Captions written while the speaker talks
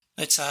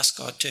Let's ask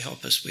God to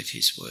help us with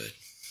his word.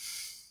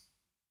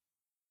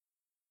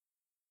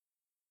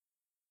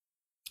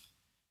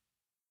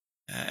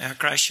 Our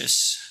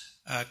gracious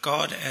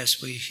God,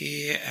 as we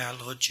hear our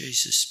Lord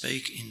Jesus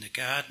speak in the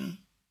garden,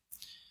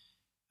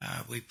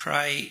 we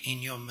pray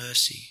in your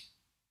mercy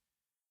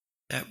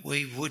that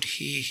we would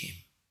hear him,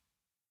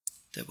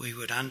 that we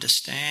would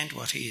understand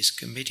what he is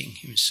committing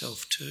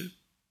himself to,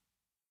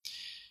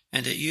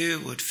 and that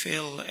you would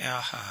fill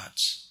our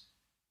hearts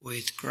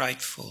with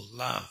grateful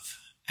love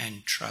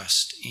and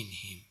trust in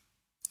him.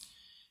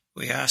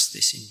 We ask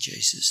this in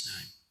Jesus'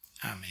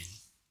 name. Amen.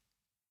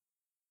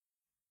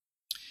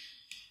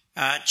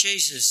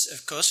 Jesus,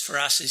 of course, for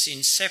us is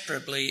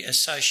inseparably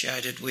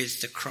associated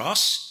with the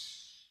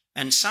cross,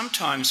 and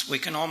sometimes we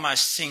can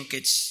almost think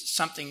it's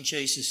something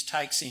Jesus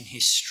takes in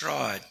his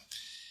stride.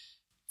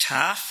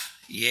 Tough,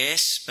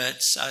 yes,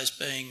 but so's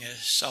being a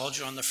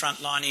soldier on the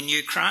front line in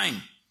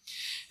Ukraine.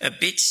 A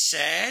bit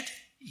sad,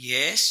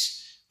 yes,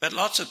 but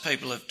lots of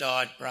people have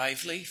died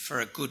bravely for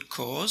a good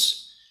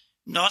cause.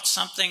 Not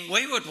something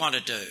we would want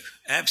to do.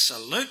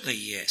 Absolutely,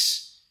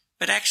 yes.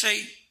 But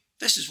actually,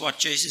 this is what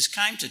Jesus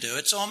came to do.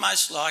 It's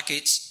almost like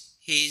it's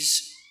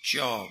his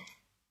job.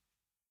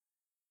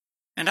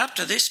 And up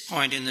to this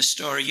point in the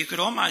story, you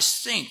could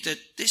almost think that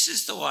this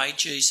is the way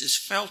Jesus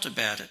felt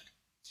about it.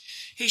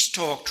 He's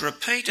talked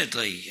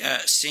repeatedly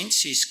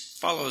since his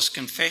followers'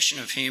 confession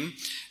of him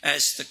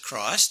as the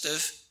Christ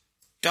of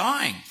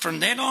dying. From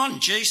then on,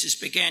 Jesus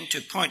began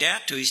to point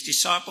out to his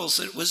disciples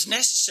that it was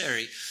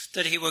necessary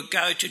that he would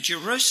go to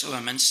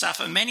Jerusalem and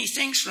suffer many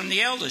things from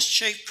the elders,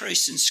 chief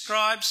priests and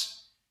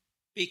scribes,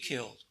 be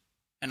killed,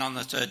 and on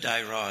the third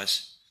day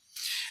rise.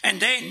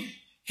 And then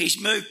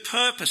he's moved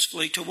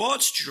purposefully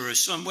towards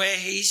Jerusalem, where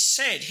he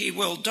said he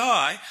will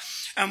die.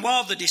 And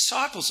while the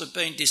disciples have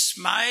been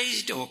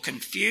dismayed or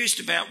confused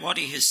about what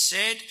he has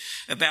said,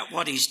 about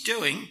what he's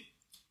doing,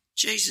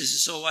 Jesus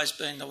has always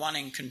been the one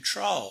in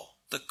control,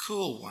 the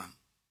cool one.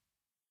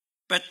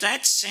 But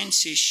that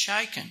sense is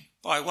shaken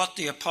by what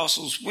the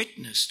apostles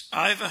witnessed,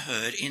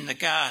 overheard in the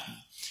garden,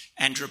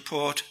 and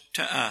report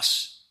to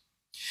us.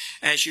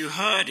 As you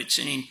heard, it's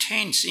an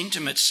intense,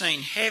 intimate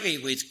scene, heavy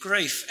with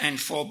grief and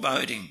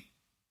foreboding.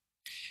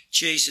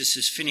 Jesus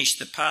has finished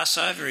the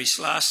Passover, his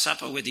last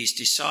supper with his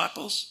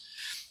disciples,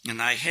 and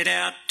they head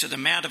out to the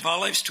Mount of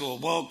Olives, to a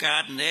walled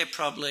garden there,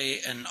 probably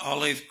an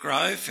olive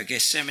grove, for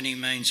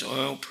Gethsemane means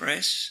oil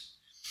press.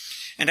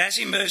 And as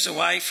he moves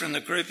away from the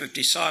group of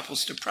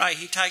disciples to pray,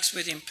 he takes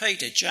with him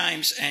Peter,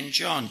 James and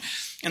John.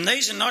 And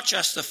these are not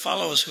just the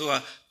followers who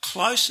are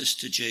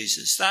closest to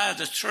Jesus. They are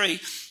the three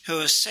who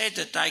have said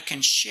that they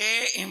can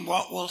share in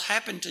what will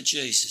happen to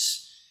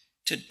Jesus,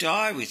 to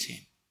die with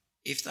him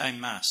if they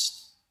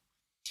must.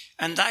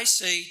 And they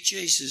see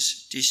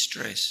Jesus'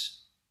 distress.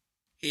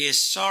 He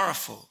is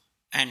sorrowful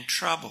and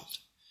troubled,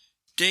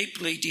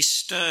 deeply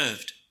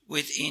disturbed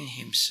within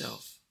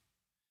himself.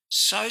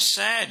 So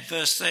sad,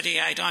 verse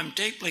 38, I'm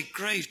deeply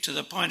grieved to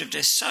the point of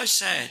death, so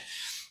sad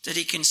that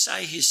he can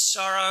say his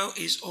sorrow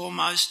is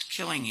almost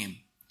killing him.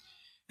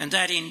 And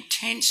that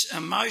intense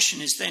emotion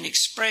is then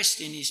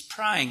expressed in his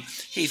praying.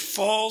 He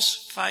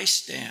falls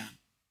face down.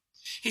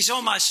 He's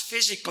almost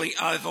physically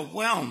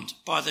overwhelmed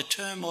by the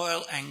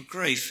turmoil and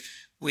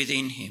grief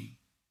within him.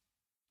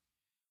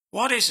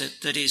 What is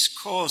it that is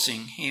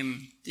causing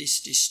him this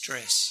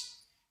distress?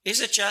 Is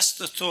it just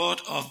the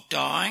thought of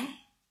dying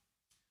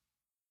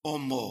or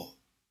more?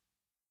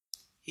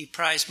 He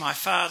prays, my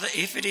Father,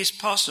 if it is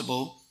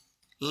possible,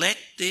 let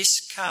this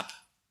cup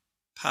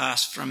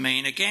pass from me.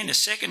 And again, a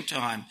second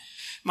time,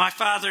 my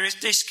Father, if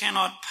this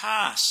cannot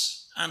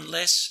pass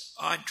unless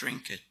I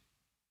drink it,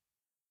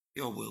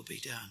 your will be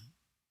done.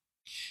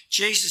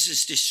 Jesus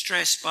is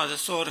distressed by the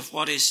thought of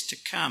what is to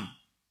come,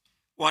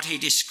 what he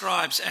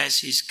describes as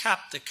his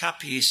cup, the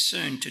cup he is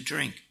soon to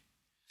drink.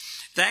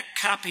 That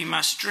cup he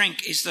must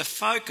drink is the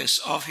focus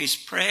of his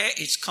prayer,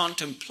 its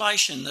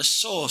contemplation, the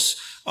source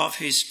of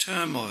his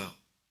turmoil.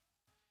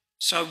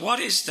 So what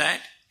is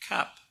that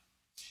cup?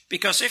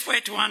 Because if we're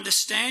to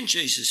understand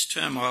Jesus'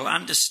 turmoil,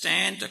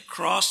 understand the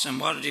cross and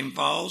what it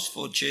involves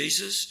for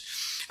Jesus,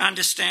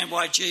 understand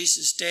why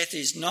Jesus' death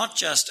is not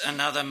just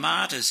another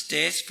martyr's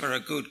death for a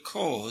good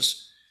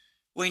cause,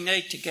 we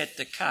need to get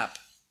the cup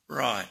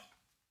right.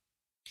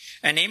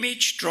 An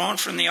image drawn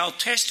from the Old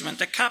Testament,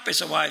 the cup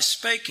is a way of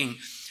speaking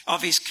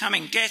of his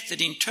coming death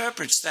that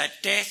interprets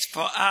that death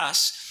for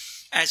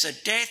us as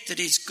a death that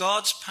is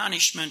God's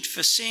punishment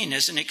for sin,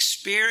 as an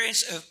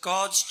experience of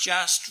God's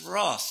just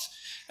wrath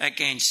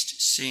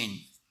against sin.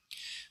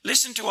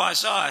 Listen to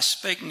Isaiah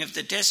speaking of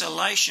the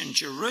desolation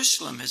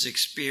Jerusalem has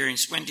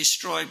experienced when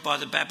destroyed by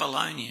the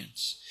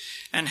Babylonians,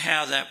 and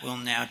how that will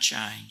now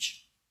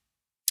change.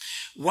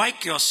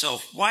 Wake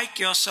yourself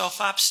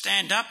up,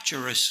 stand up,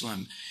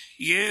 Jerusalem,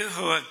 you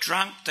who have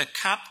drunk the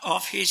cup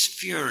of his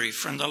fury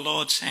from the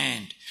Lord's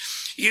hand.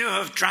 You who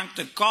have drunk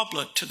the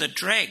goblet to the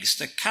dregs,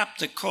 the cup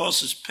that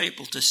causes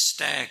people to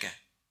stagger.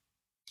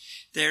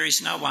 There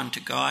is no one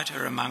to guide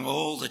her among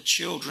all the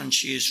children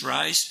she has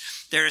raised.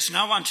 There is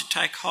no one to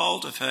take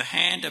hold of her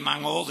hand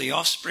among all the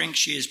offspring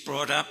she has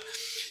brought up.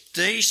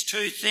 These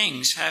two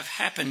things have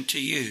happened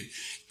to you,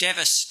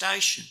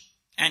 devastation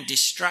and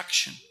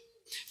destruction,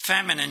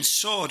 famine and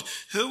sword.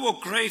 Who will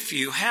grieve for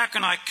you? How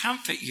can I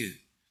comfort you?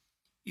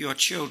 Your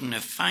children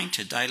have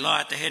fainted. They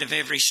lie at the head of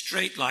every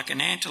street like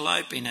an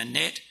antelope in a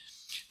net.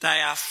 They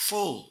are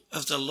full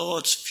of the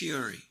Lord's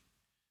fury,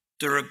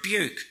 the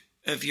rebuke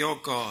of your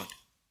God.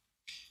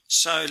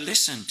 So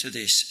listen to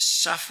this,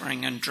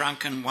 suffering and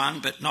drunken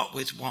one, but not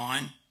with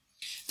wine.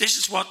 This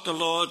is what the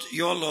Lord,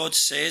 your Lord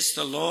says,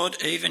 the Lord,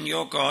 even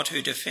your God,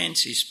 who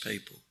defends his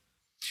people.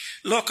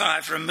 Look, I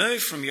have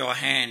removed from your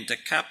hand the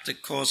cup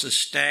that causes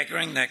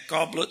staggering, that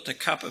goblet, the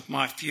cup of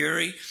my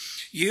fury.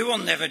 You will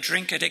never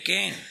drink it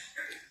again.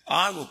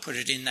 I will put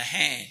it in the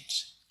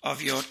hands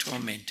of your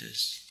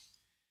tormentors.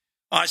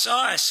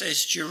 Isaiah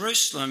says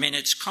Jerusalem, in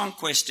its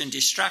conquest and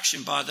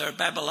destruction by the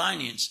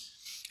Babylonians,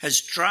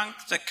 has drunk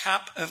the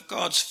cup of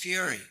God's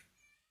fury,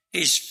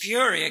 his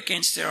fury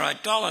against their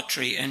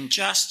idolatry and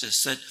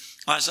injustice that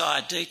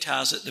Isaiah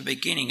details at the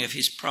beginning of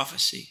his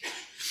prophecy.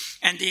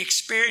 And the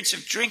experience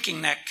of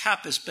drinking that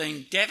cup has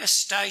been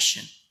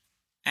devastation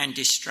and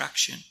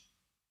destruction.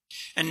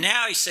 And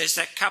now he says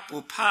that cup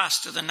will pass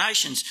to the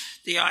nations,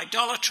 the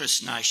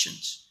idolatrous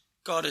nations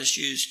God has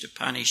used to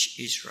punish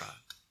Israel.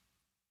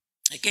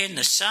 Again,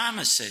 the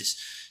psalmist says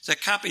the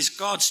cup is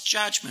God's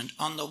judgment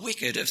on the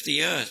wicked of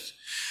the earth.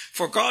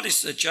 For God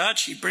is the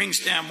judge, he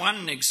brings down one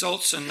and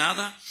exalts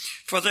another.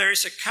 For there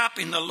is a cup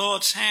in the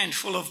Lord's hand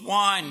full of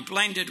wine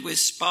blended with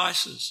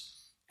spices,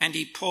 and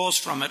he pours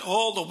from it.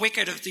 All the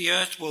wicked of the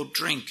earth will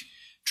drink,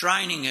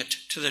 draining it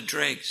to the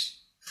dregs.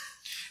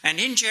 And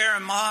in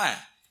Jeremiah,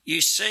 you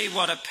see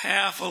what a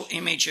powerful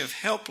image of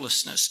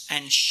helplessness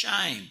and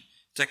shame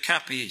the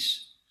cup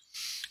is.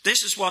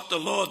 This is what the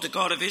Lord, the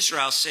God of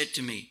Israel, said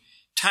to me.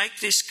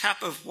 Take this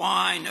cup of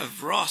wine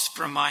of wrath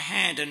from my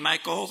hand and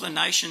make all the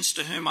nations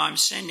to whom I am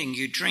sending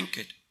you drink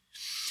it.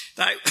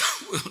 They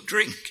will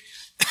drink,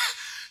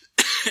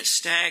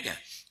 stagger,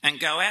 and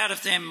go out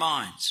of their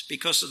minds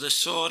because of the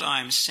sword I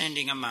am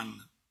sending among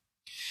them.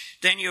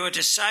 Then you are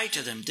to say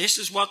to them, this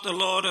is what the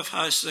Lord of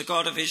hosts, the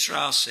God of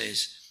Israel,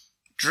 says.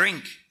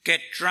 Drink,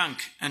 get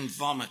drunk and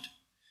vomit.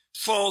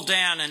 Fall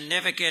down and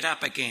never get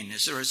up again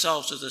as a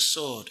result of the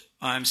sword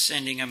I am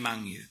sending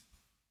among you.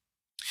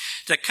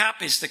 The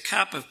cup is the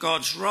cup of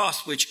God's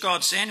wrath, which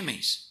God's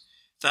enemies,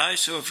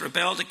 those who have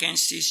rebelled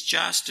against his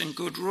just and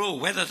good rule,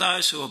 whether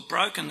those who have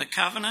broken the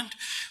covenant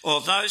or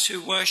those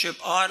who worship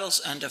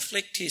idols and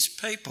afflict his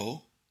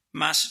people,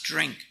 must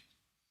drink.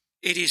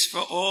 It is for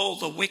all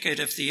the wicked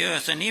of the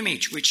earth, an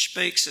image which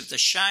speaks of the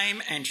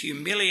shame and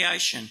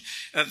humiliation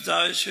of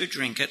those who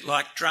drink it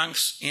like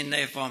drunks in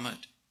their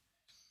vomit.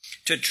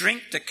 To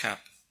drink the cup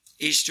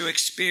is to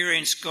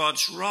experience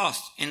God's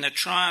wrath in the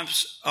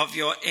triumphs of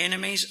your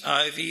enemies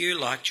over you,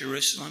 like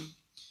Jerusalem,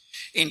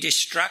 in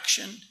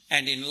destruction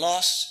and in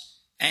loss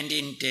and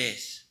in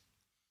death.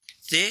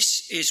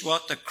 This is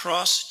what the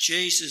cross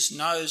Jesus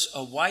knows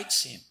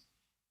awaits him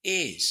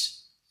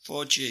is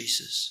for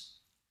Jesus.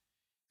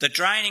 The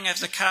draining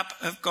of the cup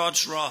of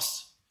God's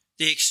wrath,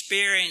 the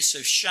experience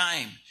of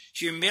shame,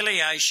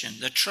 humiliation,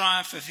 the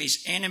triumph of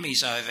his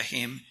enemies over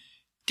him,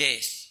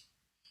 death.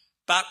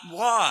 But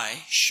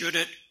why should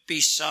it be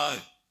so?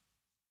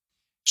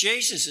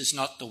 Jesus is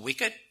not the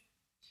wicked.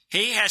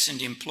 He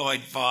hasn't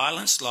employed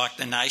violence like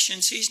the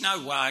nations. He's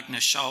no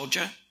Wagner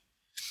soldier.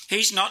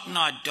 He's not an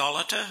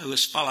idolater who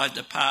has followed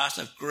the path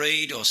of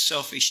greed or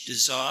selfish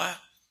desire,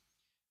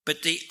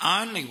 but the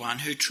only one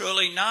who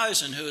truly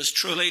knows and who has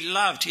truly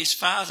loved his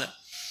Father.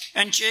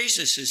 And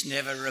Jesus has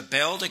never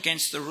rebelled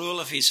against the rule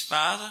of his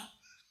Father,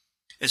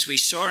 as we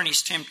saw in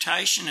his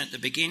temptation at the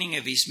beginning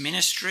of his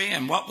ministry,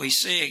 and what we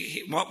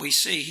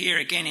see here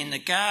again in the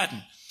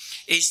garden,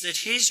 is that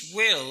his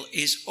will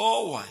is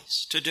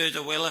always to do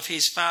the will of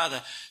his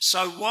Father.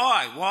 So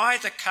why? Why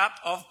the cup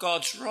of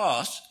God's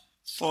wrath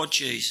for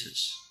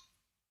Jesus?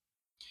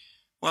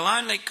 Well,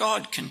 only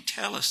God can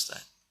tell us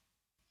that.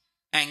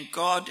 And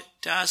God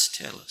does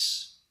tell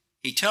us.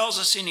 He tells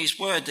us in his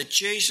word that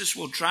Jesus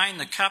will drain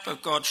the cup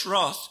of God's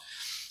wrath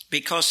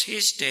because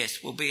his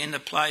death will be in the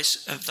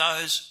place of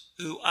those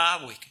who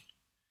are wicked,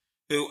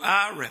 who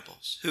are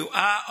rebels, who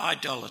are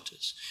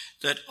idolaters,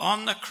 that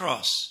on the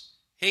cross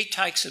he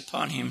takes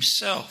upon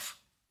himself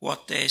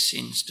what their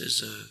sins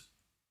deserve.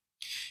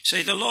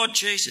 See, the Lord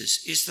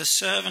Jesus is the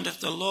servant of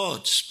the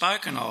Lord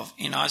spoken of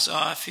in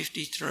Isaiah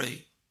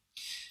 53.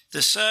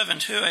 The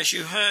servant who, as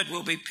you heard,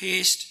 will be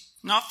pierced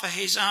not for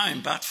his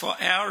own, but for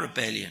our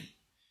rebellion,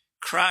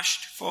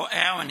 crushed for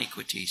our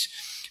iniquities,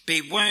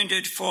 be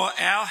wounded for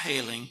our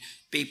healing,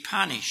 be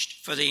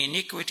punished for the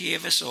iniquity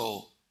of us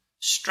all,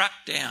 struck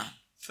down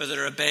for the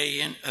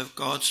rebellion of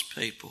God's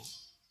people.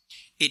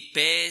 It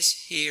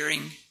bears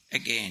hearing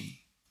again.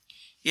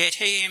 Yet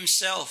he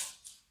himself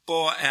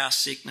bore our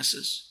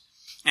sicknesses,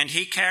 and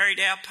he carried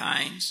our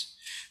pains,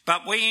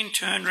 but we in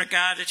turn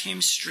regarded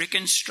him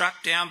stricken,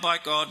 struck down by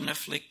God and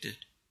afflicted.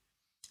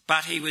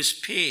 But he was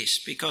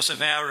pierced because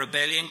of our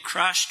rebellion,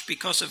 crushed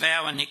because of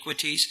our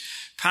iniquities.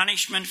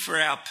 Punishment for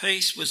our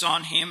peace was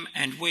on him,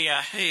 and we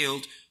are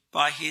healed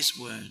by his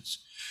wounds.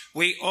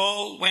 We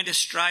all went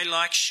astray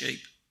like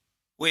sheep.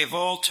 We have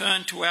all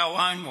turned to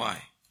our own way,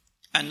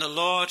 and the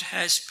Lord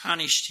has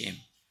punished him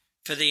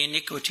for the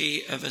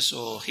iniquity of us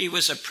all. He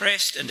was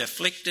oppressed and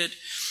afflicted,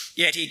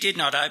 yet he did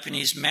not open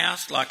his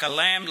mouth. Like a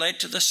lamb led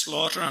to the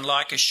slaughter, and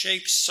like a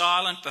sheep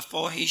silent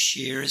before his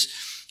shearers,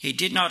 he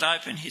did not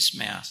open his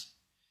mouth.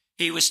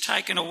 He was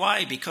taken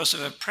away because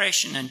of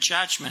oppression and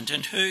judgment,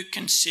 and who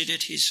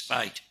considered his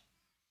fate?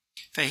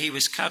 For he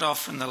was cut off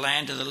from the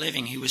land of the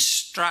living. He was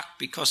struck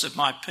because of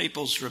my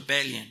people's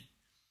rebellion.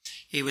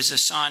 He was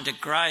assigned a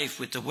grave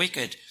with the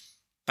wicked,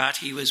 but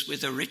he was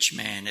with a rich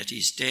man at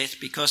his death,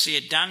 because he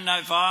had done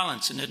no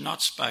violence and had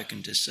not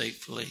spoken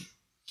deceitfully.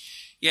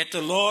 Yet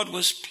the Lord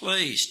was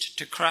pleased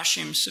to crush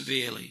him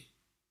severely.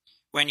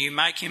 When you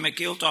make him a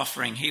guilt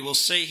offering, he will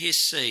see his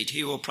seed.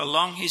 He will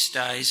prolong his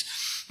days,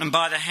 and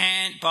by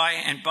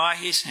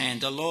his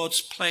hand the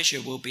Lord's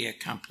pleasure will be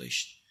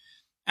accomplished.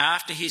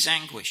 After his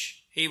anguish,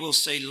 he will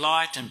see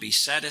light and be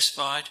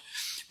satisfied.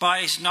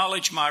 By his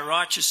knowledge, my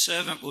righteous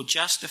servant will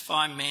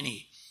justify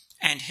many,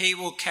 and he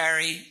will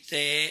carry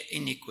their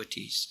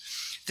iniquities.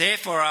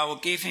 Therefore I will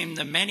give him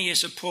the many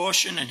as a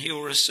portion, and he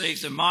will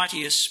receive the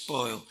mighty as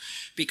spoil,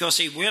 because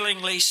he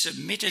willingly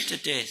submitted to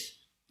death,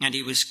 and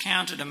he was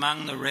counted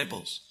among the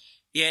rebels.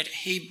 Yet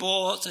he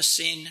bore the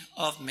sin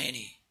of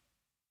many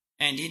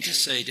and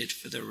interceded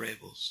for the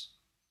rebels.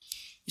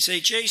 You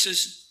see,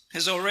 Jesus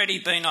has already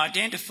been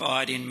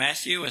identified in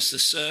Matthew as the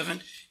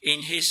servant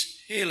in his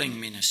healing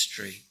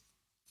ministry.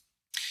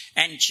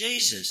 And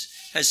Jesus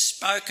has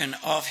spoken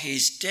of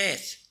his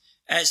death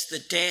as the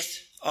death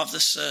of the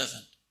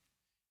servant,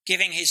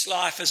 giving his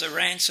life as a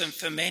ransom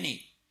for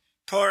many,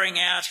 pouring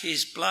out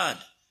his blood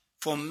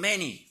for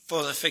many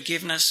for the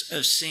forgiveness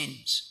of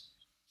sins.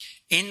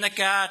 In the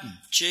garden,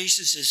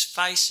 Jesus is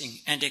facing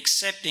and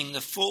accepting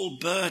the full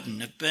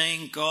burden of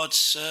being God's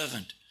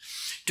servant,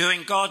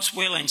 doing God's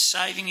will in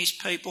saving his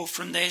people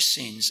from their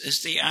sins,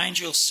 as the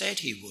angel said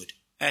he would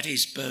at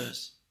his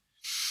birth.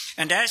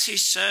 And as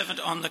his servant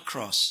on the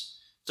cross,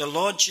 the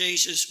Lord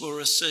Jesus will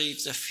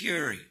receive the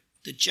fury,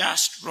 the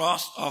just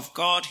wrath of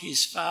God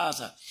his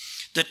Father,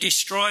 that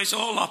destroys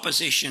all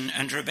opposition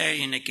and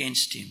rebellion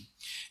against him,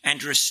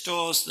 and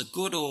restores the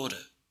good order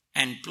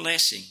and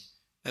blessing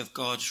of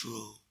God's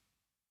rule.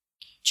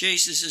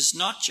 Jesus is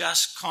not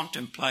just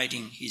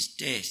contemplating his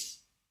death,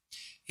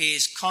 he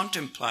is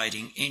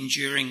contemplating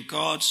enduring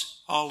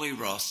God's holy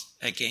wrath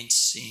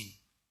against sin,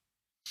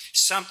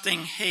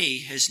 something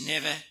he has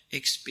never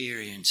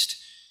experienced,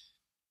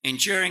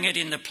 enduring it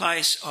in the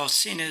place of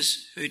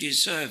sinners who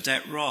deserve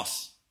that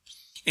wrath,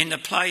 in the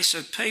place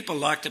of people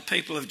like the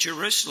people of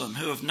Jerusalem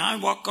who have known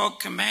what God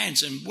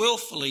commands and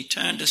willfully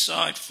turned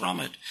aside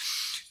from it,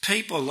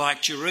 people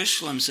like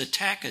Jerusalem's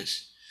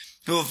attackers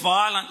who have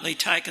violently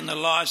taken the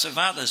lives of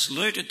others,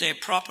 looted their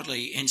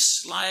property,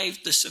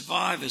 enslaved the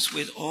survivors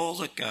with all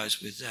that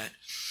goes with that.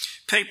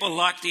 People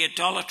like the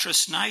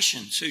idolatrous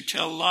nations who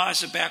tell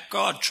lies about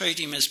God, treat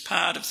him as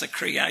part of the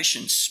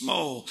creation,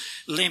 small,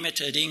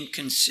 limited,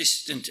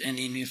 inconsistent and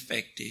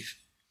ineffective.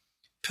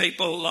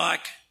 People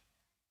like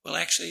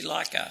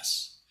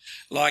us,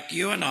 like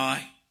you and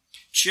I,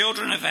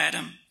 children of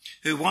Adam,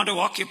 who want to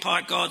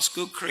occupy God's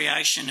good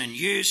creation and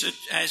use it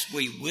as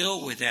we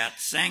will without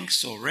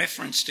thanks or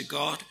reference to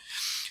God,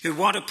 who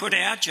want to put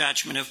our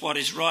judgment of what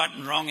is right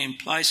and wrong in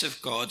place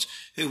of God's,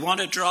 who want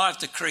to drive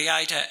the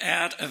Creator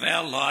out of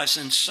our lives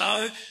and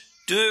so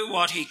do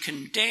what he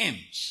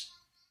condemns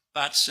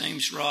but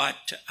seems right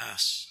to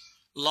us.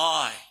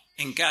 Lie,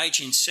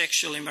 engage in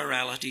sexual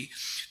immorality,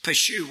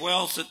 pursue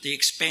wealth at the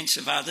expense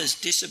of others,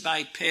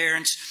 disobey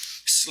parents,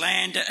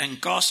 slander and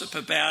gossip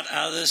about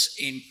others,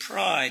 in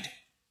pride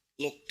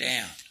look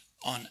down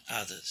on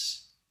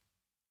others.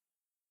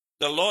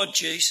 The Lord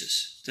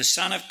Jesus, the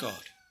Son of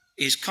God,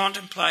 is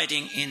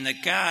contemplating in the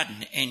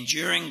garden,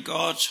 enduring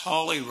God's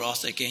holy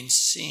wrath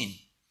against sin,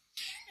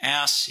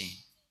 our sin.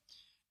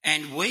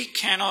 And we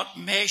cannot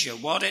measure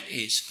what it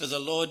is for the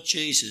Lord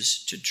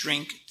Jesus to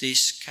drink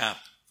this cup.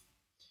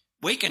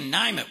 We can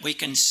name it, we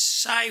can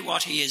say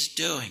what he is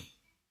doing,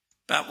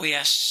 but we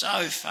are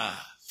so far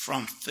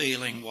from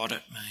feeling what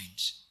it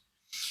means.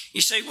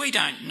 You see, we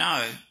don't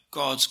know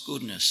God's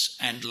goodness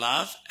and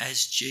love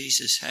as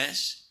Jesus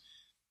has.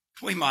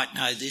 We might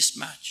know this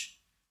much,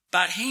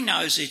 but he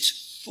knows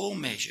its full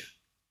measure,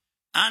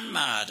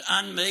 unmarred,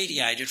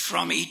 unmediated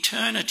from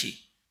eternity,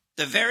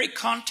 the very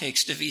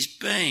context of his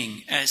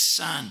being as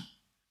Son.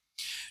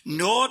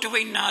 Nor do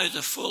we know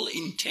the full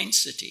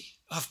intensity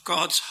of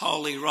God's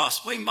holy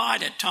wrath. We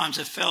might at times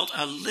have felt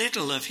a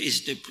little of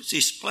his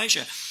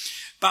displeasure,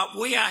 but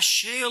we are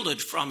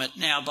shielded from it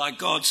now by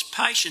God's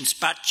patience.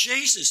 But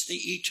Jesus, the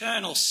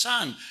eternal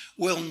Son,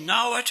 will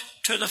know it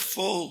to the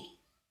full.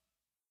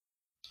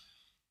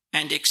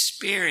 And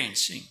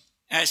experiencing,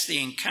 as the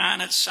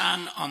incarnate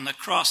Son on the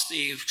cross,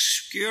 the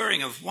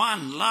obscuring of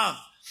one love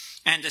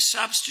and the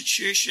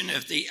substitution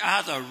of the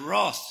other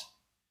wrath,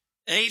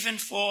 even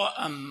for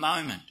a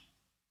moment,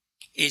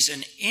 is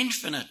an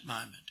infinite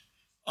moment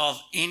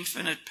of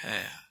infinite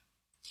power,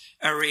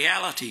 a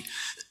reality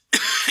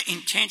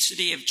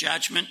intensity of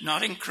judgment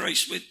not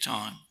increased with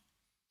time,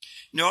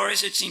 nor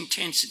is its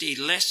intensity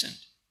lessened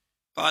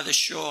by the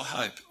sure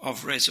hope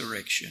of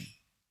resurrection.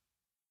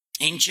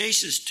 In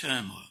Jesus'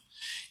 turmoil,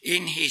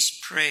 in his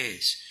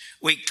prayers,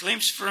 we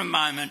glimpse for a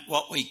moment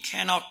what we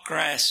cannot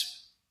grasp,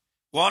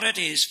 what it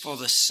is for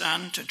the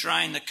Son to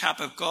drain the cup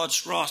of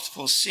God's wrath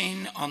for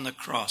sin on the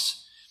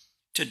cross,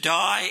 to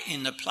die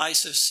in the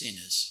place of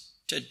sinners,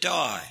 to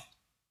die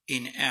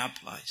in our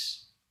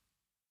place.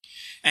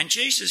 And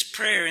Jesus'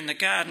 prayer in the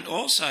garden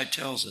also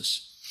tells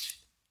us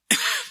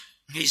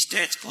his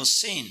death for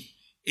sin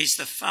is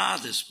the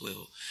Father's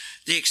will,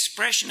 the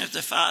expression of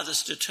the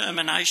Father's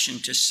determination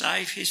to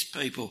save his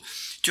people,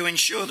 to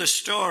ensure the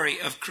story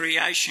of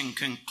creation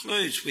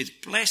concludes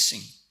with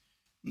blessing,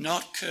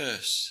 not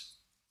curse.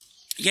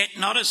 Yet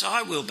not as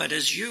I will, but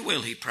as you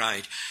will, he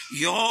prayed.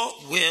 Your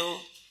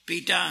will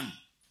be done.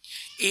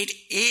 It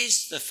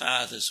is the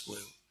Father's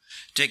will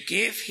to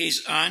give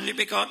his only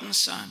begotten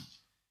Son,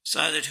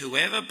 so that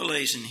whoever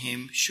believes in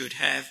him should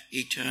have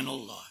eternal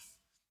life.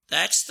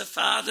 That's the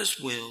Father's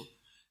will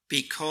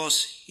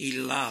because he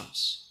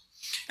loves.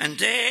 And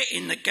there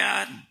in the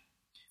garden,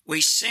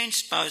 we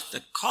sense both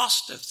the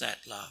cost of that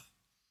love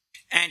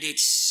and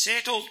its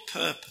settled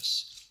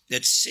purpose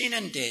that sin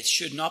and death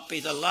should not be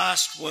the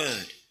last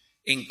word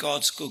in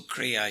God's good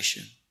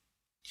creation.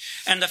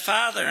 And the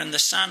Father and the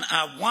Son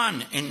are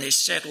one in this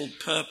settled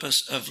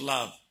purpose of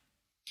love.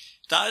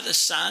 Though the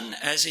Son,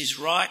 as is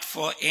right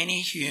for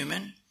any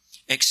human,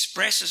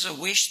 expresses a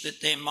wish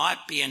that there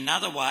might be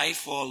another way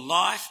for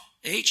life,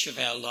 each of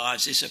our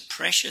lives is a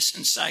precious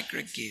and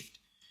sacred gift.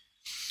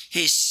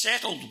 His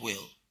settled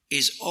will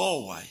is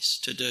always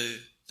to do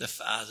the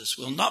Father's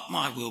will. Not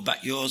my will,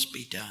 but yours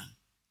be done.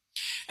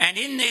 And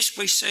in this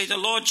we see the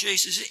Lord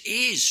Jesus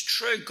is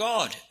true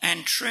God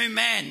and true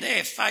man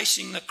there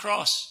facing the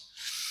cross.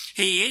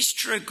 He is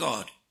true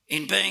God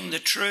in being the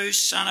true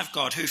Son of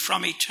God, who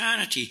from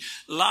eternity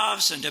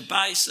loves and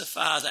obeys the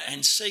Father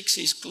and seeks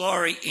his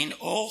glory in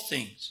all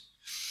things.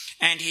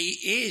 And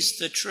he is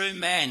the true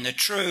man, the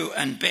true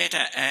and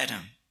better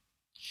Adam.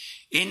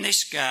 In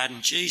this garden,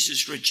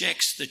 Jesus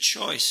rejects the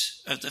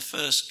choice of the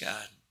first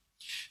garden.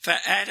 For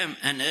Adam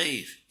and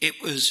Eve,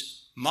 it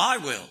was my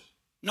will,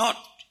 not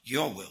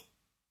your will.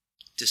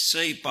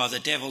 Deceived by the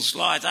devil's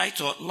lie, they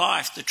thought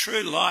life, the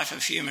true life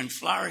of human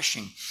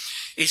flourishing,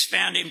 is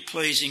found in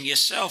pleasing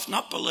yourself,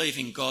 not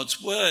believing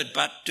God's word,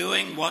 but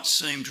doing what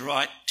seemed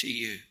right to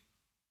you.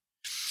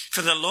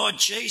 For the Lord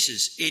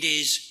Jesus, it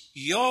is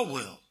your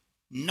will,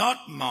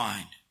 not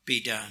mine,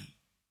 be done.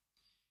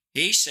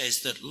 He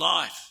says that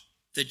life,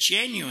 the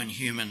genuine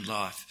human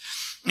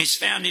life, is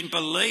found in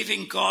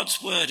believing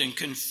God's word and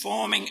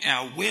conforming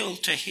our will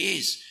to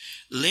his,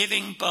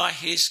 living by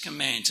his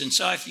commands. And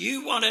so if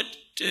you want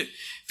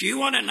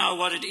to know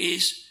what it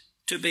is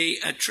to be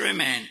a true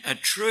man, a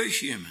true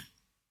human,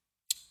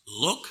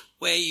 look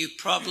where you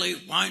probably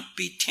won't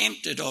be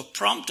tempted or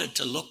prompted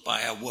to look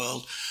by our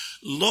world.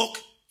 Look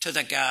to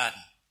the garden.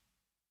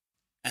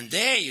 And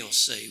there you'll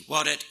see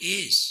what it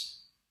is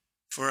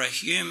for a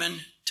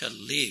human to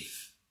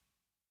live.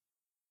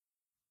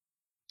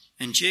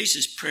 And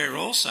Jesus' prayer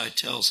also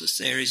tells us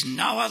there is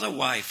no other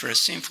way for a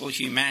sinful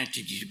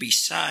humanity to be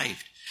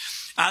saved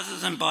other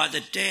than by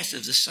the death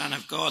of the Son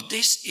of God.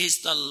 This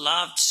is the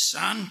loved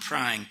Son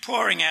praying,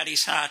 pouring out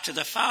his heart to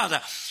the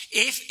Father.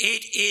 If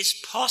it is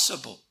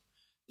possible,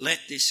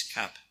 let this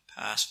cup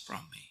pass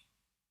from me.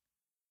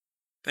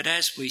 But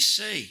as we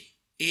see,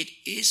 it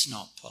is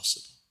not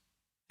possible,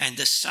 and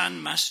the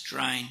Son must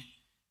drain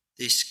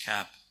this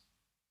cup.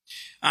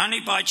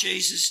 Only by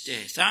Jesus'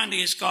 death,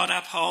 only as God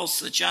upholds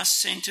the just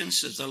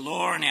sentence of the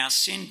law and our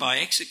sin by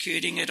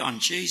executing it on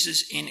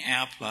Jesus in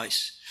our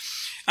place,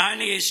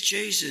 only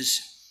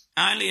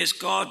as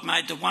God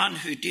made the one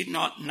who did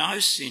not know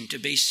sin to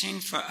be sin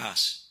for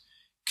us,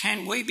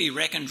 can we be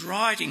reckoned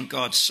right in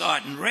God's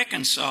sight and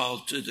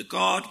reconciled to the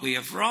God we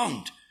have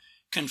wronged,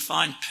 can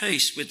find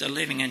peace with the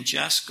living and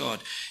just God.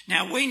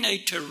 Now we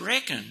need to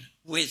reckon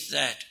with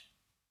that.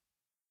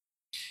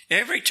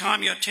 Every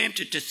time you're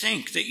tempted to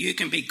think that you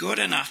can be good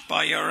enough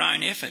by your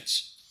own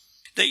efforts,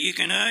 that you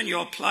can earn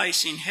your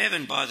place in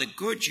heaven by the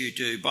good you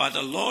do, by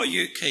the law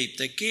you keep,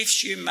 the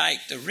gifts you make,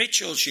 the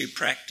rituals you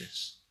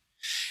practice,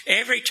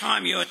 every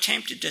time you're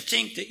tempted to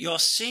think that your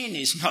sin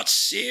is not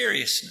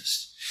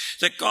seriousness,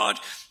 that God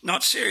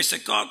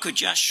could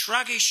just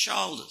shrug his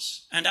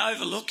shoulders and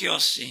overlook your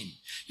sin,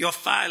 your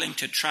failing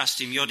to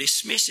trust him, your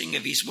dismissing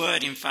of his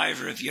word in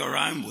favour of your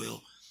own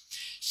will.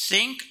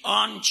 Think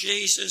on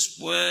Jesus'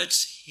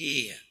 words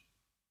here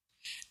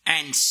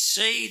and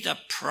see the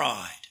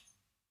pride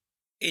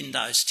in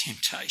those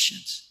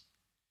temptations.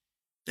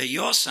 That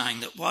you're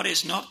saying that what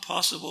is not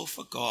possible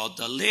for God,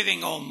 the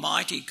living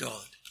almighty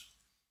God,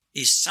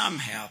 is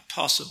somehow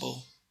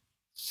possible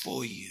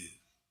for you.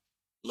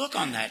 Look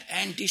on that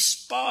and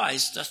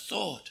despise the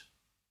thought.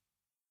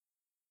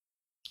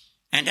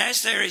 And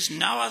as there is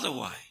no other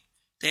way,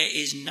 there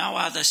is no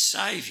other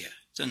Saviour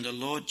than the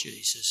Lord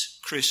Jesus,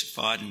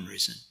 crucified and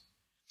risen.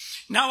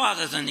 No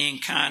other than the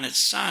incarnate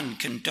Son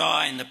can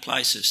die in the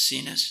place of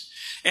sinners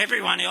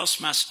Everyone else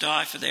must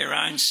die for their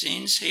own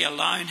sins. He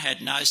alone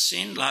had no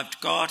sin,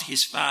 loved God,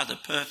 his Father,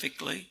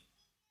 perfectly.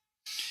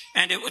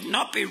 And it would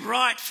not be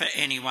right for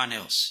anyone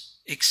else,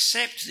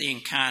 except the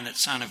incarnate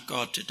Son of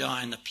God, to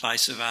die in the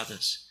place of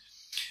others.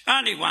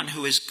 Only one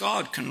who is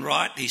God can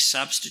rightly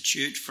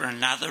substitute for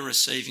another,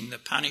 receiving the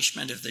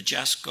punishment of the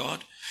just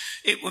God.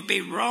 It would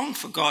be wrong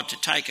for God to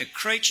take a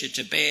creature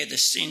to bear the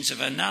sins of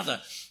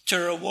another, to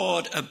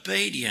reward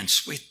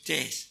obedience with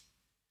death.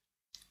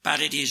 But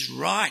it is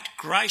right,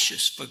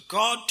 gracious, for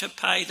God to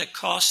pay the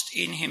cost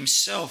in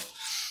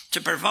himself,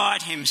 to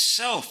provide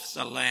himself,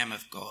 the Lamb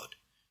of God,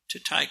 to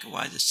take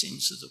away the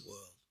sins of the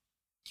world.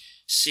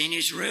 Sin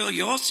is real,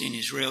 your sin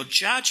is real.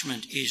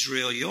 Judgment is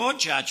real, your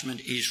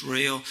judgment is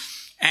real.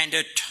 And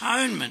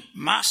atonement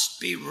must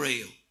be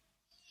real.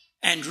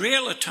 And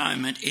real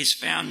atonement is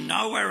found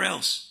nowhere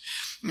else.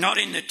 Not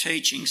in the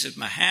teachings of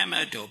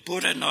Muhammad or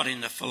Buddha, not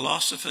in the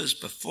philosophers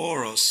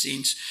before or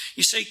since.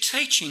 You see,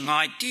 teaching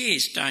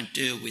ideas don't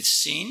deal with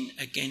sin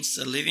against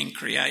the living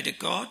Creator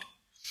God.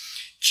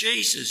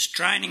 Jesus,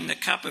 draining the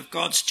cup of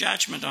God's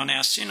judgment on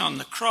our sin on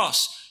the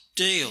cross,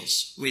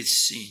 deals with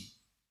sin.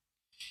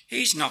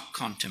 He's not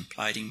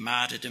contemplating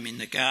martyrdom in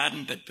the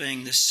garden, but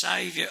being the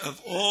saviour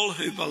of all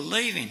who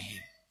believe in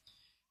him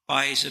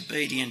by his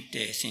obedient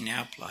death in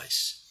our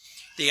place.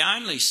 The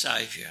only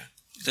saviour,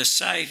 the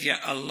Saviour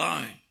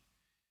alone.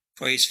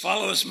 For his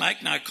followers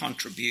make no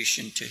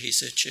contribution to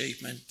his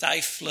achievement. They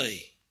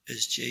flee,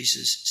 as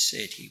Jesus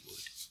said he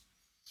would.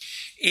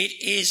 It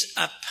is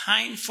a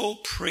painful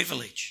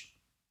privilege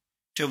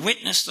to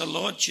witness the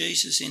Lord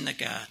Jesus in the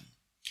garden,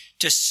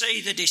 to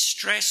see the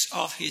distress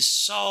of his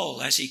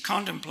soul as he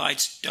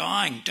contemplates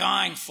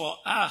dying for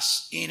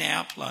us in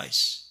our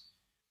place,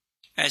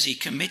 as he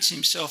commits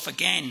himself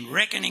again,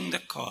 reckoning the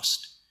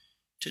cost,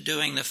 to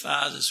doing the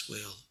Father's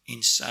will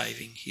in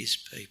saving his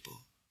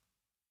people.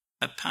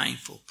 A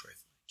painful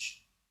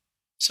privilege.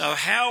 So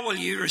how will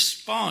you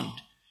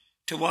respond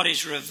to what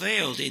is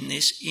revealed in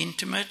this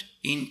intimate,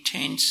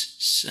 intense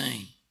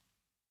scene?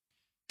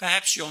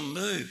 Perhaps you're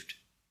moved,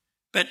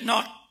 but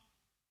not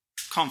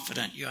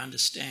confident you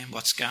understand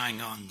what's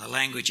going on. The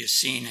language of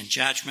sin and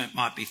judgment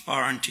might be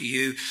foreign to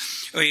you,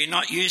 or you're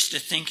not used to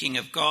thinking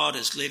of God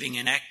as living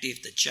and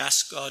active, the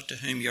just God to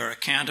whom you're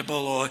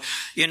accountable, or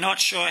you're not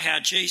sure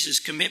how Jesus'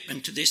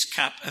 commitment to this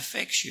cup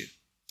affects you,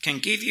 can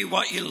give you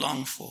what you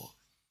long for,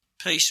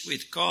 peace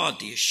with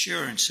God, the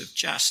assurance of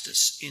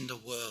justice in the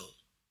world.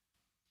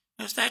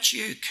 If that's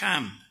you,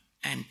 come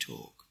and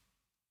talk.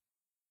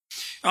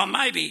 Or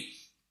maybe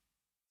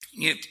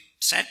you've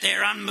sat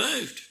there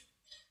unmoved,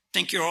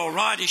 think you're all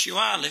right as you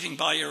are, living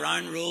by your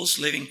own rules,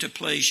 living to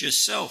please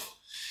yourself,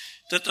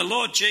 that the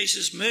Lord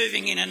Jesus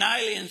moving in an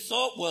alien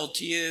thought world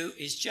to you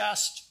is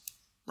just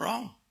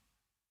wrong.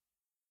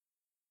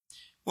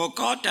 Well,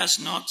 God does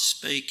not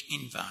speak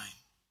in vain.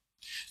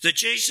 The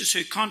Jesus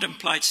who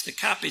contemplates the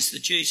cup is the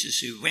Jesus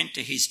who went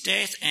to his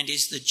death and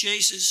is the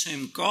Jesus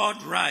whom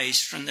God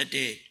raised from the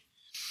dead.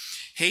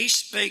 He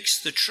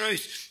speaks the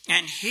truth,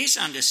 and his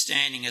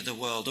understanding of the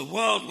world, a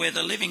world where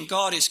the living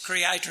God is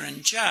creator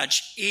and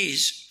judge,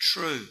 is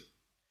true.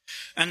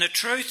 And the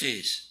truth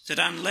is that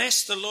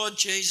unless the Lord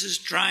Jesus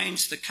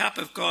drains the cup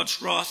of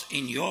God's wrath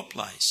in your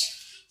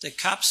place, the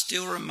cup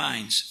still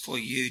remains for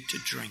you to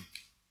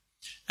drink.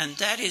 And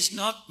that is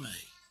not me,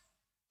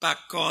 but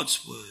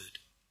God's word.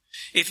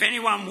 If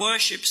anyone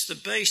worships the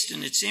beast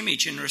and its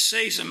image and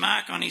receives a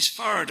mark on his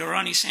forehead or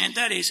on his hand,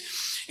 that is,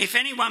 if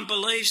anyone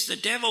believes the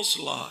devil's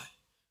lie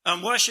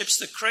and worships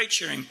the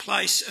creature in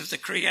place of the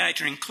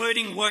Creator,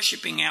 including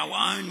worshipping our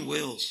own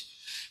wills,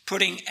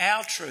 putting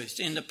our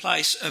truth in the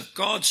place of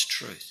God's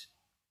truth,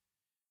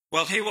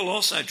 well, he will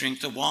also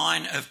drink the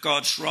wine of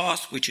God's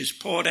wrath, which is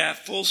poured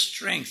out full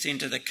strength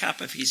into the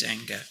cup of his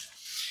anger.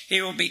 He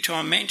will be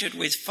tormented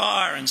with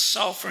fire and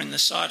sulphur in the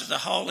sight of the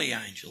holy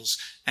angels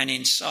and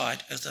in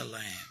sight of the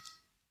Lamb.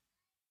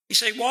 You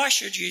see, why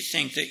should you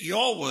think that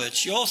your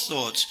words, your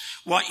thoughts,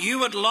 what you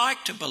would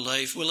like to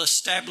believe will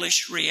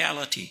establish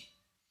reality?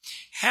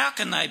 How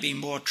can they be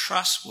more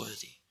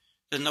trustworthy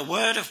than the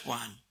word of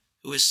one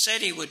who has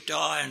said he would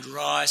die and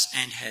rise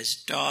and has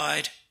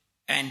died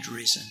and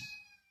risen?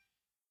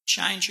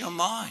 Change your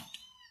mind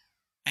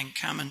and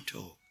come and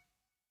talk.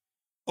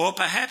 Or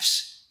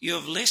perhaps you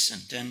have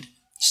listened and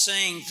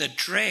seeing the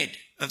dread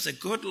of the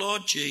good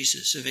Lord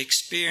Jesus of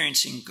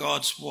experiencing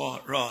God's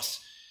wrath,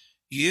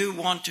 you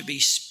want to be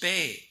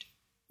spared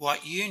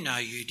what you know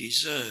you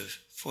deserve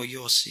for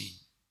your sin.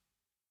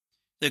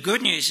 The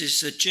good news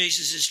is that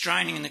Jesus is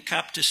draining the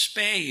cup to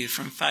spare you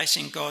from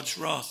facing God's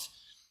wrath.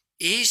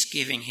 He is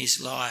giving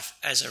his life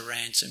as a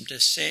ransom to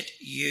set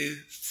you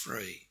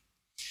free,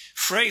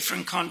 free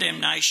from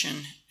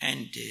condemnation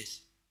and death.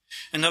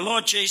 And the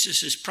Lord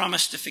Jesus has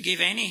promised to forgive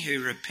any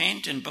who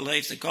repent and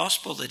believe the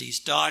gospel that he's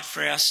died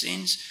for our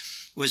sins,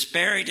 was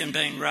buried and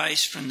been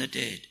raised from the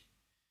dead.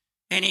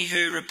 Any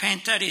who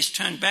repent, that is,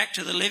 turn back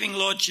to the living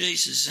Lord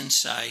Jesus and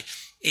say,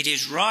 "It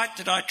is right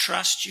that I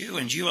trust you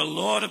and you are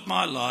Lord of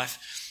my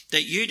life,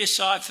 that you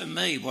decide for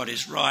me what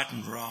is right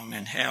and wrong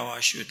and how I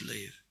should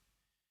live."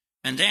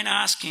 And then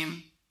ask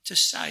him to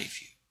save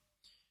you,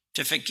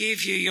 to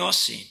forgive you your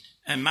sin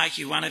and make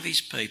you one of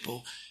his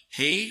people,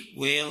 he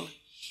will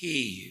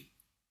hear you.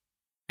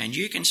 And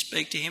you can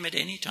speak to him at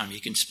any time. You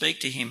can speak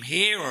to him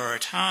here or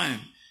at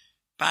home,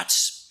 but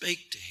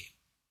speak to him.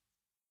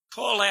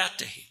 Call out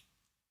to him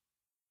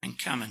and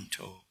come and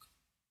talk.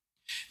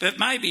 But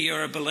maybe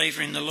you're a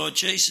believer in the Lord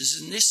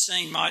Jesus and this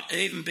scene might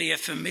even be a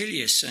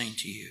familiar scene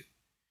to you.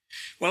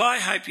 Well, I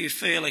hope you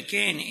feel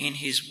again in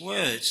his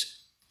words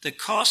the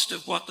cost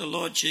of what the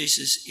Lord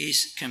Jesus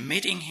is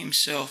committing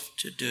himself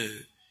to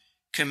do,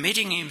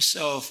 committing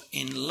himself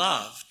in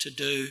love to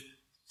do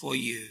for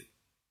you.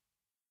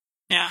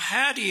 Now,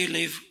 how do you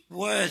live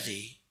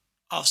worthy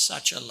of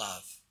such a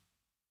love?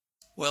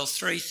 Well,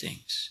 3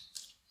 things.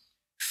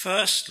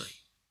 Firstly,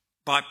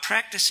 by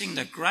practicing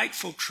the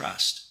grateful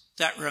trust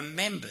that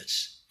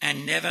remembers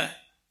and never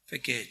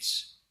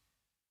forgets.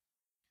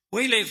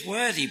 We live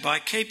worthy by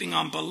keeping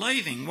on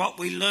believing what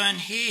we learn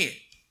here,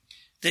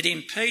 that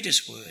in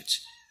Peter's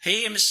words,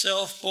 he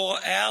himself bore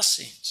our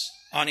sins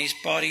on his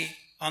body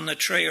on the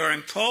tree, or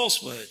in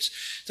Paul's words,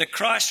 that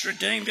Christ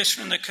redeemed us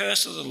from the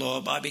curse of the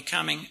law by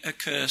becoming a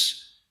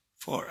curse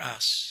for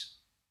us.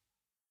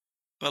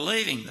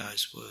 Believing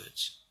those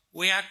words,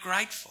 we are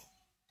grateful.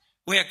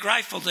 We are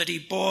grateful that he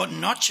bore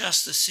not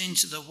just the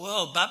sins of the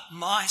world, but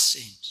my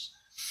sins.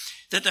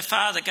 That the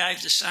Father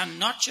gave the Son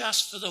not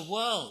just for the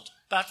world,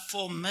 but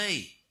for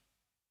me.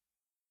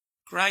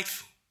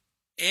 Grateful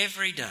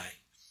every day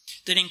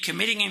that in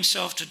committing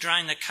himself to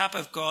drain the cup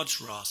of God's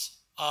wrath,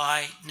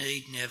 I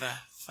need never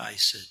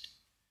face it.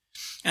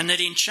 And that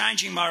in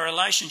changing my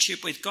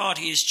relationship with God,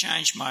 he has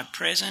changed my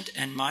present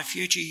and my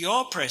future,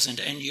 your present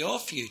and your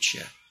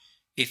future,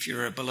 if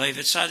you're a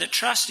believer, so that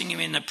trusting him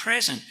in the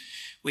present,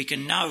 we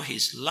can know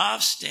his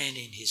love, stand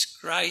in his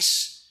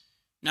grace,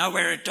 know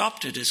we're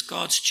adopted as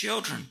God's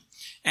children,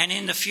 and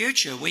in the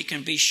future we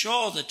can be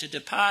sure that to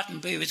depart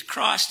and be with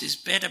Christ is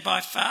better by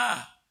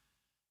far,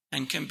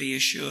 and can be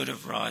assured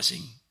of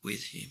rising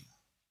with him.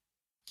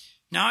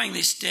 Knowing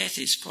this death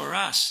is for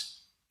us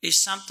is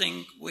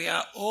something we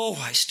are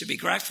always to be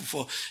grateful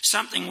for,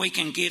 something we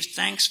can give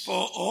thanks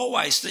for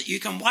always, that you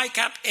can wake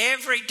up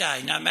every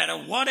day, no matter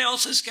what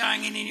else is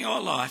going in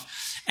your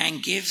life,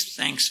 and give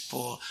thanks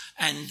for.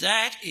 And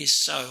that is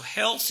so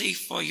healthy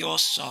for your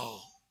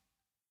soul.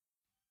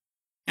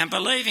 And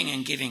believing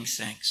and giving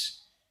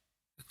thanks,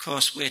 of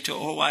course, we're to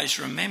always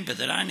remember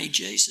that only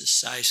Jesus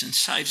saves, and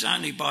saves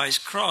only by his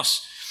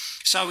cross.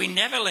 So we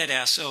never let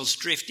ourselves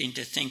drift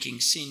into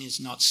thinking sin is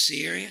not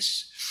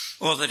serious,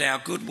 or that our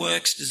good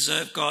works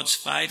deserve God's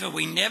favour.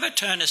 We never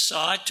turn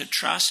aside to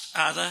trust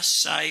other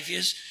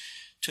saviours,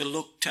 to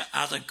look to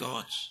other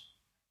gods.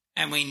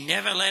 And we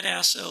never let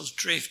ourselves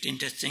drift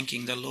into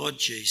thinking the Lord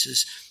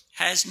Jesus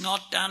has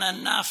not done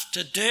enough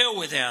to deal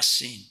with our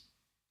sin,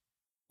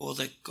 or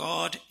that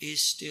God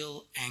is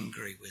still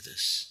angry with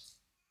us.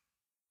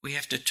 We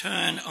have to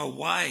turn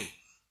away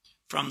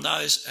from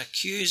those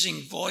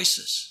accusing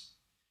voices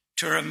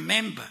to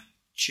remember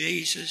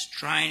Jesus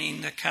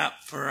draining the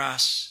cup for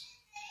us,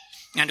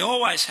 and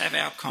always have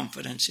our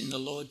confidence in the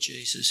Lord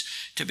Jesus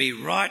to be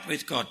right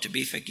with God, to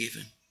be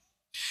forgiven.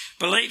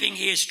 Believing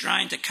he has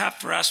drained the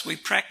cup for us, we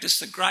practice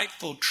the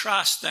grateful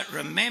trust that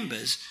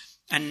remembers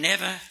and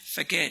never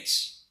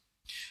forgets.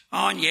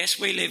 Oh, and yes,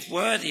 we live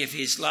worthy of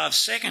his love,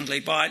 secondly,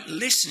 by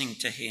listening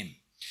to him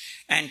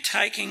and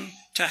taking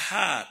to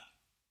heart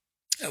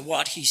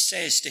what he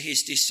says to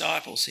his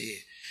disciples here.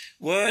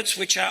 Words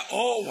which are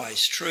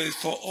always true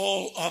for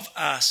all of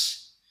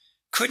us.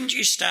 Couldn't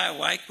you stay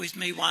awake with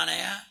me 1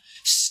 hour?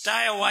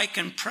 Stay awake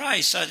and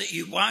pray so that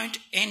you won't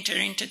enter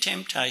into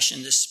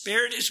temptation. The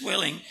spirit is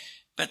willing,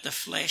 but the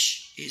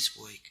flesh is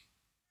weak.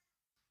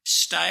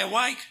 Stay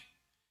awake.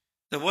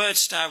 The word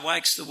stay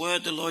awake's the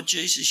word the Lord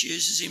Jesus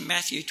uses in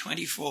Matthew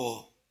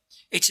 24.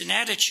 It's an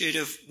attitude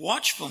of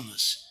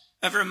watchfulness,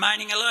 of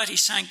remaining alert.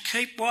 He's saying,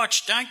 keep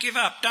watch, don't give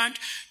up, don't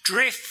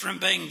drift from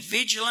being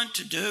vigilant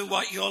to do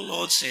what your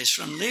Lord says,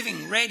 from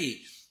living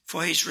ready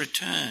for his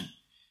return,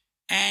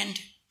 and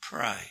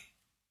pray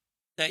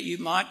that you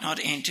might not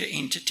enter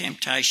into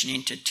temptation,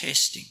 into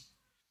testing.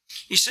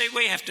 You see,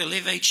 we have to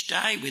live each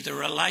day with a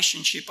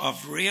relationship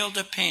of real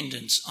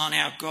dependence on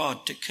our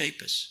God to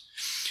keep us.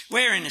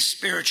 We're in a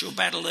spiritual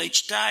battle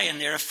each day,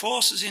 and there are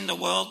forces in the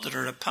world that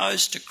are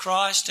opposed to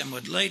Christ and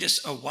would lead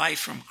us away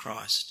from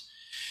Christ.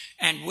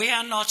 And we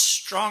are not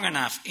strong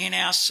enough in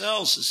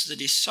ourselves, as the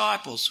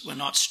disciples were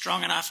not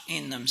strong enough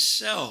in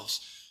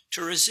themselves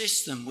to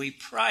resist them. We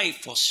pray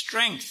for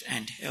strength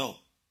and help.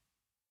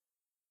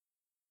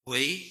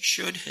 We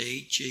should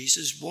heed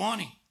Jesus'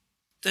 warning.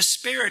 The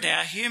spirit,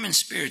 our human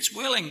spirit's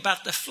willing,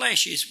 but the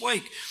flesh is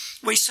weak.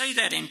 We see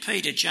that in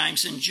Peter,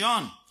 James and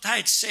John. They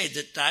had said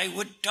that they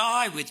would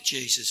die with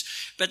Jesus,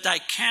 but they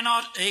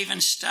cannot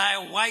even stay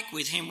awake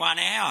with him 1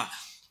 hour.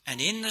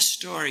 And in the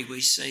story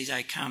we see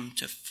they come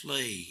to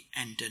flee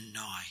and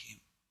deny him.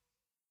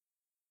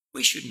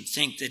 We shouldn't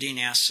think that in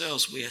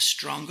ourselves we are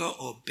stronger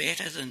or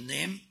better than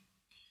them.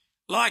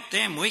 Like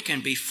them, we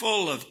can be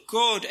full of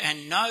good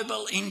and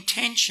noble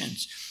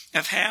intentions,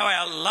 of how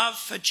our love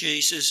for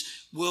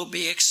Jesus will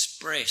be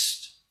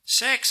expressed.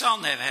 Sex, I'll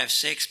never have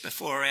sex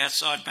before or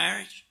outside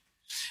marriage.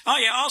 Oh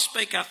yeah, I'll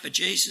speak up for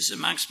Jesus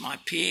amongst my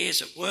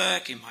peers at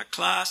work, in my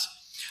class.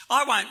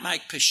 I won't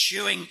make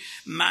pursuing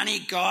money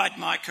guide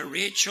my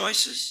career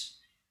choices.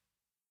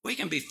 We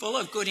can be full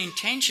of good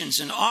intentions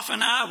and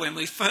often are when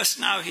we first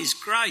know his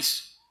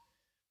grace.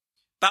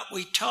 But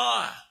we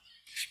tire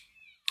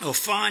or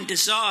find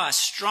desire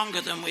stronger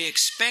than we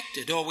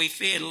expected, or we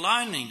fear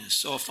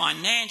loneliness or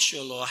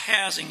financial or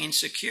housing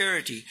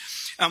insecurity.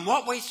 And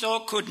what we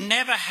thought could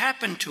never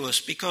happen to us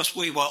because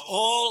we were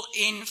all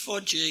in for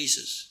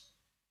Jesus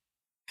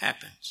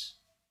happens.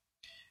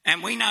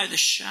 And we know the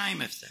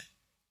shame of that.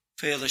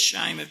 Feel the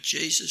shame of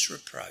Jesus'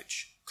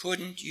 reproach.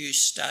 Couldn't you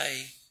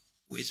stay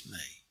with me?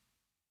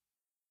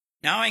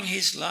 Knowing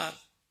his love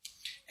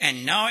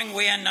and knowing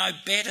we are no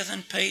better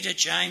than Peter,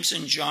 James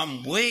and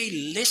John,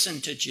 we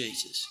listen to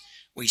Jesus.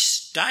 We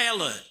stay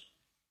alert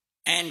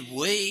and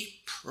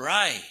we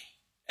pray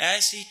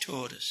as he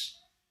taught us,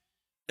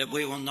 that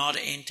we will not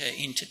enter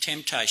into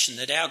temptation,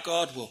 that our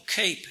God will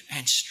keep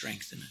and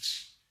strengthen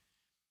us.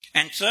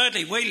 And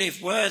thirdly, we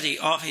live worthy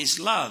of his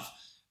love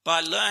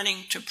by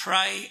learning to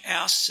pray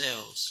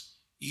ourselves,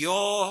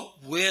 your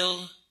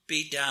will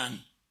be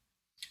done.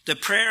 The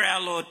prayer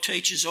our Lord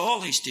teaches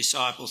all his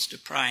disciples to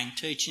pray in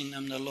teaching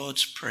them the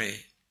Lord's Prayer.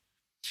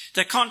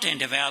 The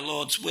content of our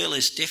Lord's will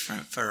is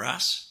different for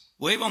us.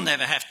 We will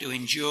never have to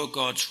endure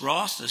God's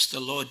wrath as the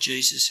Lord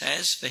Jesus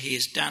has, for he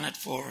has done it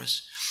for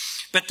us.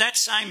 But that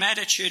same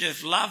attitude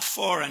of love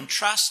for and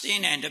trust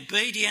in and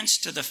obedience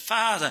to the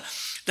Father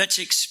that's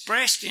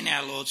expressed in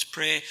our Lord's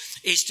Prayer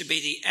is to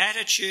be the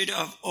attitude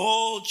of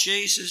all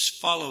Jesus'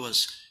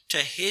 followers to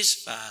his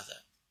Father,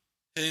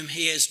 whom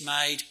he has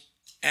made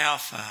our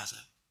Father.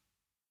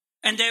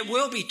 And there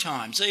will be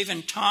times,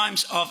 even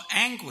times of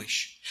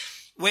anguish,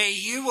 where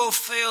you will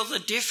feel the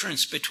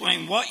difference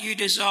between what you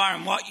desire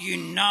and what you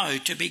know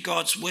to be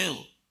God's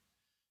will.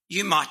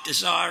 You might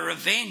desire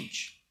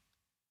revenge,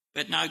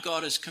 but no,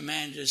 God has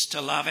commanded us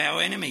to love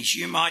our enemies.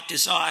 You might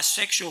desire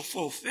sexual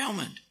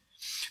fulfillment,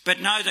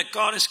 but know that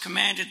God has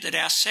commanded that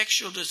our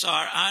sexual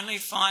desire only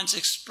finds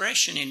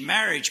expression in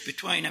marriage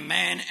between a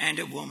man and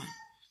a woman.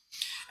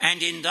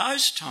 And in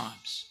those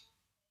times,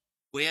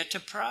 we are to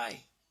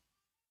pray,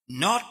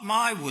 not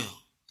my will,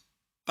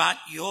 but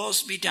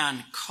yours be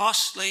done,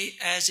 costly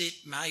as it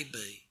may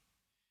be,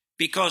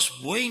 because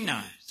we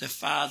know the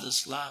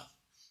Father's love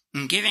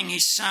in giving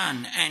his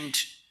Son and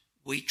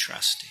we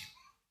trust him.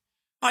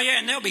 Oh yeah,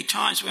 and there'll be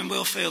times when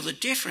we'll feel the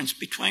difference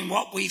between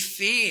what we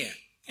fear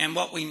and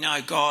what we know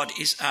God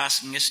is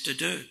asking us to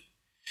do.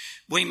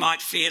 We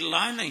might fear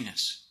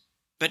loneliness,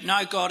 but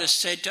no, God has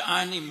said to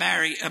only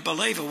marry a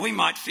believer. We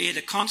might fear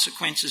the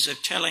consequences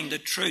of telling the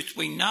truth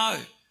we know,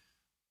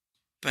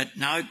 but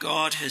no,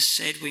 God has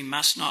said we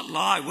must not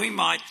lie. We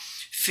might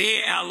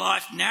fear our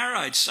life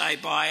narrowed, say,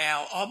 by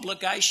our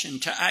obligation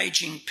to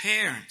ageing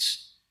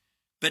parents,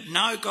 but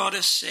no, God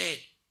has said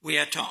we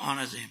are to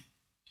honour them.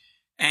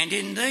 And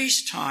in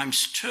these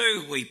times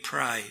too we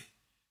pray,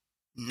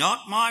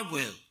 not my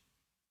will,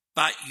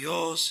 but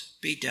yours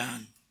be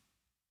done.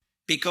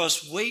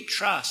 Because we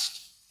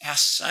trust our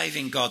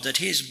saving God, that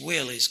his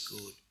will is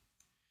good.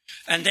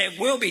 And there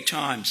will be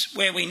times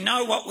where we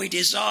know what we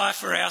desire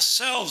for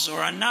ourselves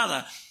or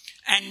another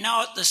and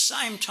know at the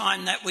same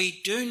time that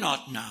we do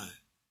not know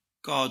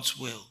God's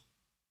will,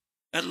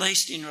 at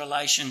least in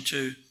relation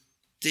to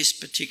this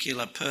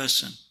particular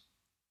person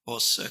or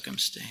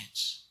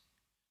circumstance.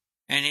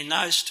 And in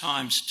those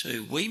times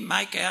too, we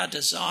make our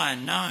desire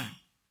known,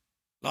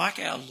 like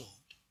our Lord.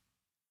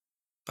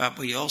 But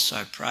we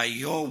also pray,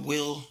 your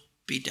will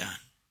be done.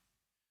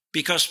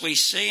 Because we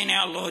see in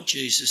our Lord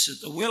Jesus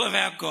that the will of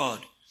our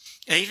God,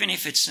 even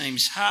if it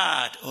seems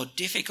hard or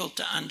difficult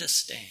to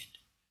understand,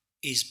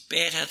 is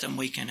better than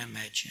we can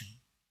imagine.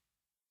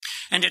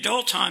 And at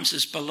all times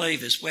as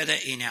believers, whether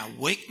in our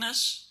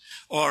weakness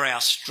or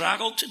our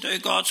struggle to do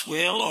God's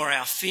will, or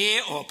our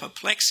fear or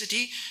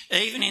perplexity,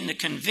 even in the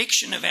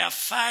conviction of our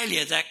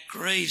failure that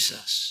grieves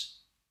us,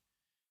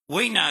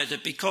 we know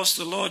that because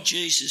the Lord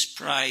Jesus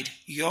prayed,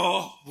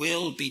 your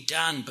will be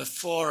done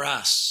before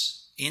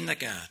us in the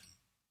garden.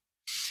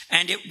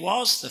 And it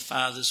was the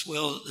Father's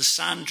will that the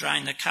Son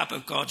drained the cup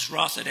of God's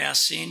wrath at our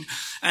sin,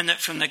 and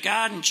that from the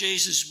garden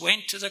Jesus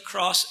went to the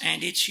cross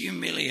and its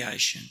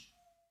humiliation.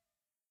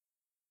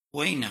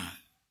 We know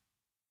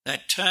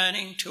that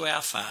turning to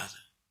our Father,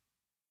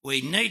 we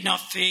need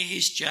not fear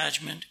his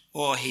judgment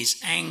or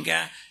his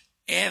anger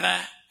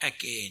ever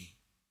again.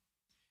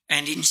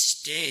 And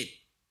instead,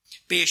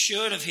 be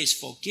assured of his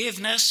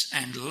forgiveness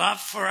and love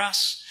for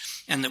us,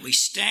 and that we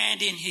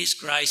stand in his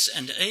grace,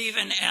 and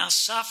even our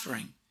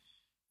suffering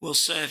will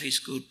serve his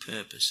good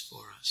purpose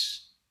for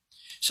us.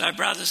 So,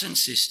 brothers and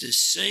sisters,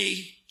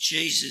 see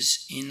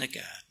Jesus in the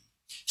garden.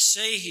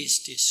 See his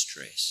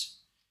distress.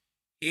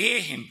 Hear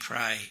him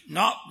pray,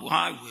 not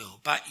my will,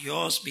 but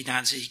yours be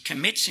done. As he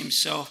commits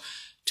himself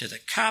to the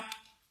cup,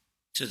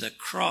 to the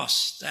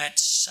cross that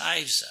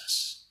saves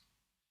us.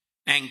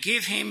 And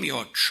give him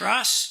your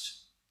trust,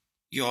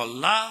 your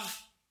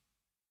love,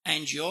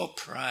 and your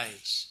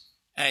praise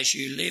as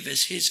you live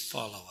as his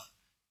follower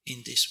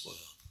in this world.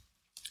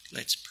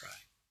 Let's pray.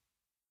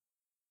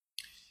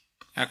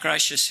 Our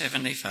gracious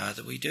Heavenly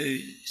Father, we do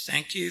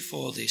thank you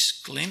for this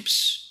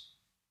glimpse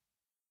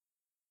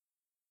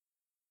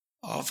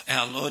of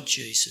our Lord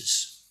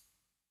Jesus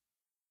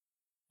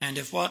and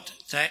of what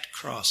that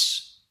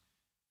cross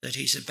that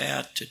he's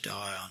about to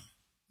die on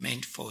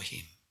meant for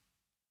him.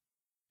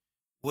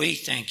 We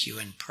thank you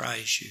and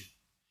praise you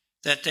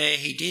that there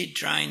he did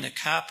drain the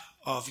cup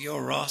of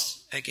your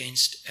wrath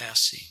against our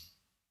sin.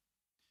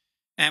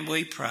 And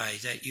we pray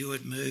that you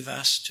would move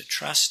us to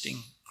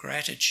trusting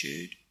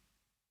gratitude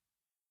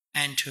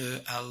and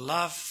to a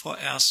love for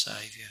our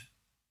Saviour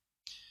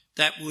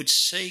that would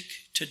seek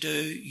to do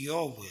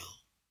your will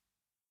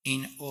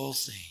in all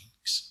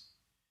things,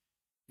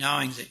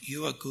 knowing that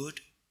you are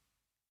good,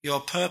 your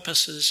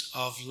purposes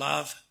of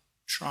love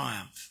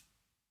triumph,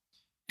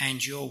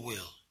 and your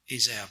will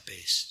is our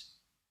best.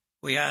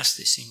 We ask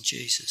this in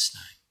Jesus'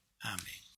 name. Amen.